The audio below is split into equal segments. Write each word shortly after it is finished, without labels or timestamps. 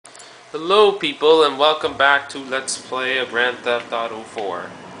Hello people and welcome back to Let's Play a Grand Theft Auto 4.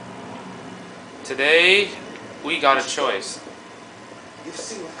 Today, we got a choice. You've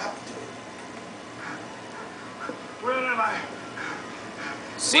seen what happened to me. Where am I?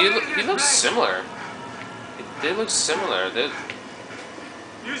 See, he looks similar. They look similar.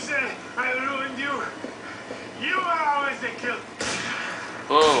 You said I ruined you. You were always the killer.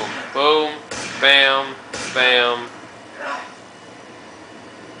 Boom, boom, bam, bam.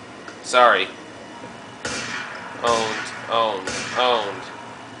 Sorry. Owned.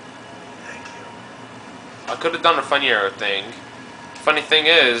 Thank you. I could have done a funnier thing. Funny thing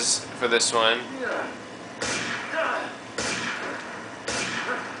is, for this one,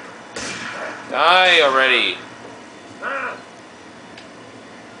 die already.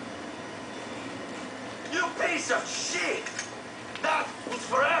 You piece of shit! That was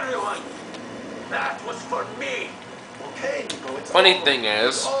for everyone. That was for me. Okay, Nico, it's Funny all thing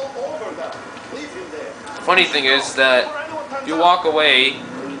is, it's all over now. Leave him there. funny thing is that if you walk away,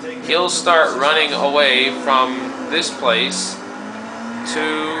 he'll start running away from this place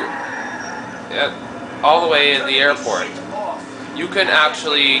to all the way in the airport. You can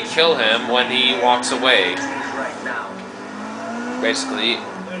actually kill him when he walks away. Basically,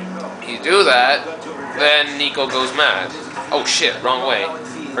 you do that, then Nico goes mad. Oh shit, wrong way.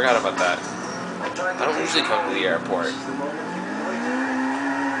 Forgot about that. I don't usually come to the airport.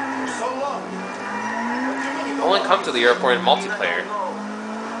 I only come to the airport in multiplayer.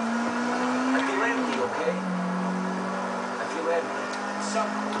 I feel empty, okay? I feel empty.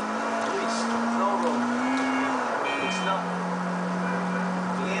 Something, at least. No room. It's not.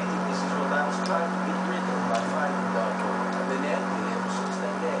 The emptiness is what I was trying to get rid of by finding Darko. I've been empty ever since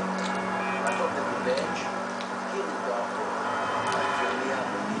that day. I thought that revenge, killing Darko, might fill me up.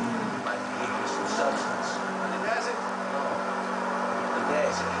 Might give me some substance. And it hasn't? No. It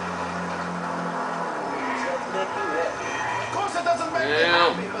hasn't. Does that make you happy? Of course it doesn't make me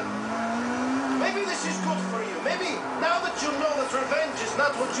happy, but maybe this is good for you. Maybe now that you know that revenge is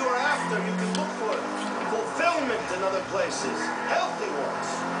not what you are after, you can look for fulfillment in other places. Healthy ones.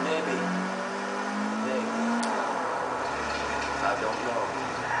 Maybe. Maybe. I don't know.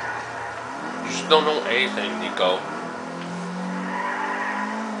 You just don't know anything, Nico.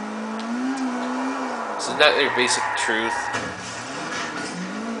 Isn't that your basic truth?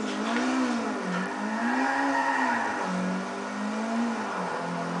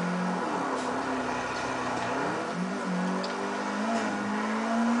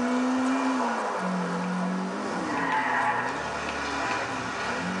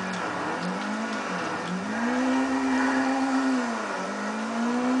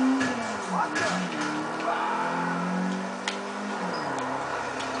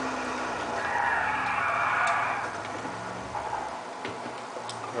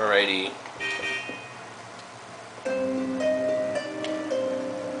 Alrighty.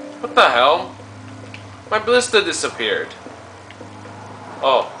 What the hell? My ballista disappeared.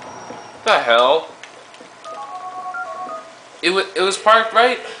 Oh. What the hell? It was parked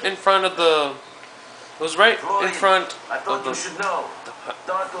right in front of the... It was right in front I of thought the... you should know.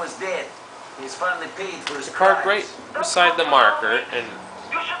 Darko is dead. He's finally paid for his It parked crimes. right beside the marker and...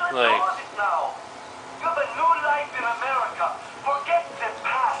 You should let Like- go of it now. You have a new life in America. Forget the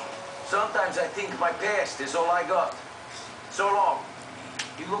past. Sometimes I think my past is all I got. So long.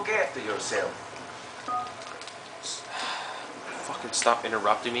 You look after yourself. Fucking stop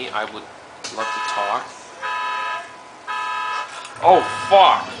interrupting me. I would love to talk. Oh,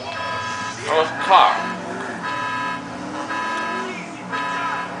 fuck. I was caught.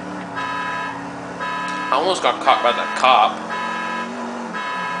 I almost got caught by that cop.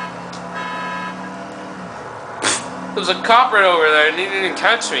 There was a cop right over there and he didn't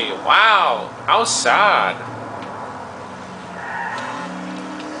catch me. Wow. How sad.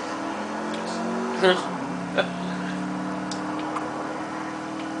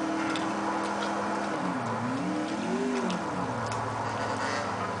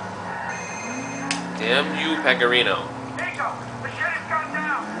 Damn you, Pecorino. Nico, the sheriff's gone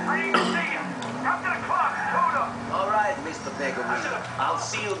down. I need to see him. Come to the club. Total. All right, Mr. Pecorino. I'll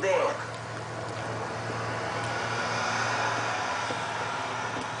see you there.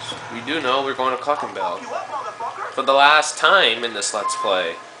 We do know we're going to Cluckenbell You up, motherfucker? for the last time in this Let's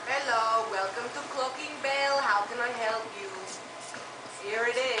Play. Hello, welcome to Clocking Bell. How can I help you? Here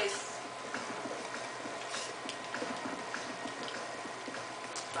it is.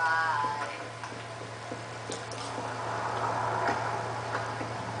 Bye.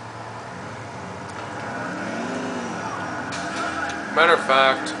 Matter of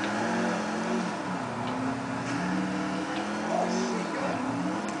fact,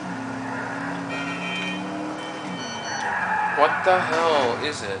 What the hell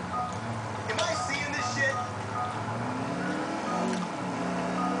is it? Am I seeing this shit?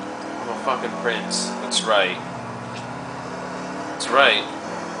 I'm a fucking prince. That's right. That's right.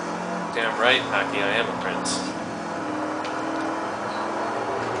 Damn right, Paki, I am a prince.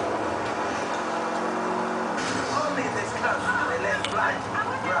 Only in this country do they let blind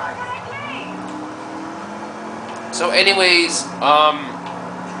people drive. So anyways,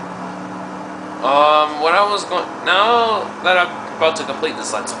 what I was going... Now that I'm about to complete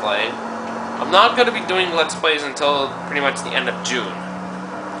this Let's Play, I'm not going to be doing Let's Plays until pretty much the end of June.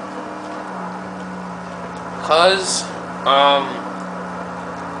 Because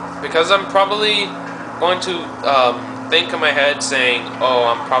I'm probably going to think in my head saying, oh,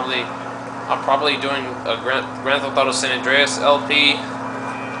 I'm probably doing a Grand Theft Auto San Andreas LP.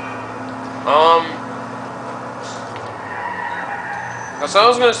 So I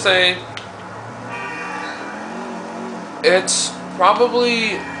was gonna say, it's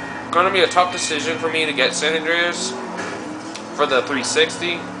probably gonna be a tough decision for me to get San Andreas for the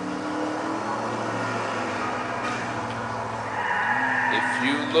 360. If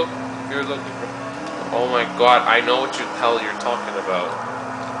you're looking for, oh my god, I know what the hell you're talking about.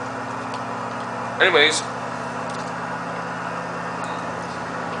 Anyways,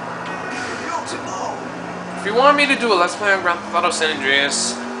 if you want me to do a Let's Play on Grand Theft Auto San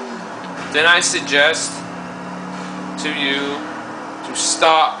Andreas, then I suggest to you to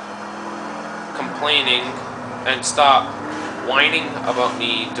stop complaining and stop whining about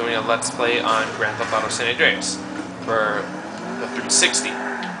me doing a Let's Play on Grand Theft Auto San Andreas for the 360.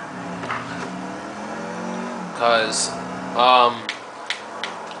 Because, a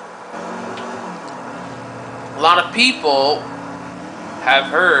lot of people have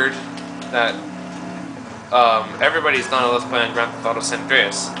heard that everybody's done a Let's Play on Grand Theft Auto San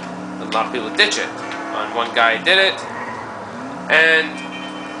Andreas. A lot of people ditch it. One guy did it, and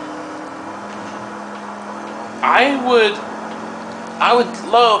I would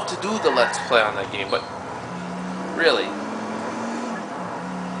love to do the Let's Play on that game, but really,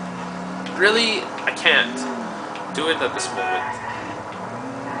 I can't do it at this moment.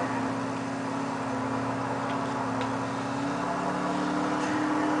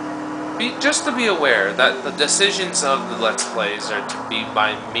 Just to be aware that the decisions of the Let's Plays are to be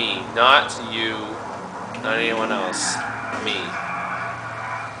by me, not you, not anyone else. Me.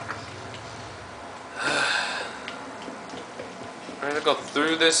 I'm gonna go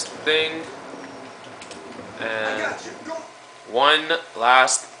through this thing, and one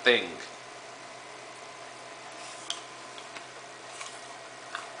last thing.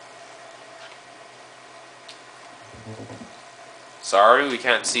 Sorry, we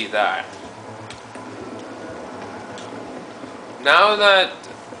can't see that. Now that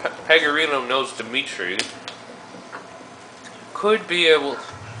Pegorino knows Dimitri,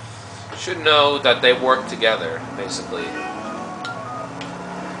 should know that they work together, basically.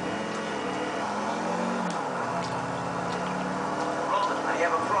 Roman, I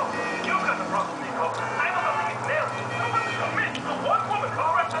have a problem. You got the problem, Nico. I'm about to get nailed. I'm about to commit to one woman for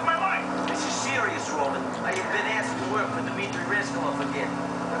the rest of my life. This is serious, Roman. I have been asked to work for Dmitry Reskolov again.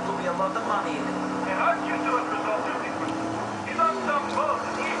 There could be a lot of money in it. And how do you do it resolve this difference? He's on some boat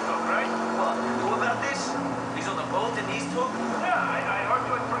in Easthook, right? What, you know about this? He's on a boat in East Hook? Yeah, I heard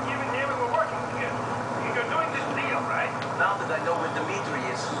you had forgiven him and we're working together. You're doing this deal, right? Now that I know where Dmitry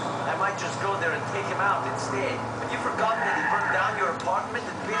is, I might just go there and take him out instead. Have you forgotten that he burned down your apartment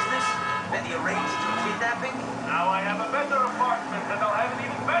and business? That he arranged your kidnapping? Now I have a better apartment and I'll have an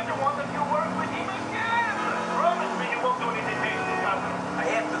even better one if you work with him again. Promise me you won't do anything hasty, Captain. I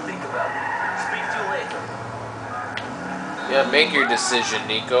have to think about it. Speak to you later. Yeah, make your decision,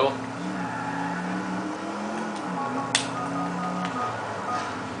 Nico.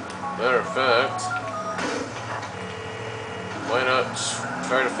 Matter of fact, why not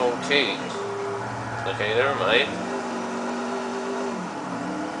try to phone Kate? Okay, never mind.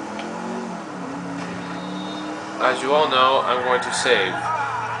 As you all know, I'm going to save.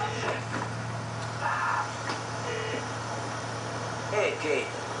 Hey, Kate.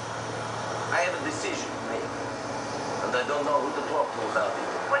 I have a decision to make. And I don't know who to talk to about it.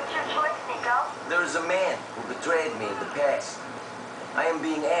 What's your choice, Nico? There is a man who betrayed me in the past. I am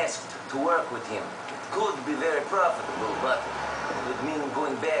being asked to work with him. It could be very profitable, but it would mean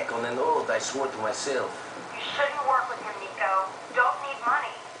going back on an oath I swore to myself. You shouldn't work with him, Nico. Don't need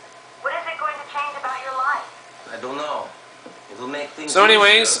money. What is it going to change about your life? I don't know. It'll make things So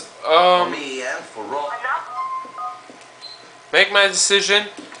anyways, easier for me and for Ron. Enough? make my decision.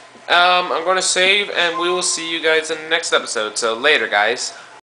 I'm going to save, and we will see you guys in the next episode. So later, guys.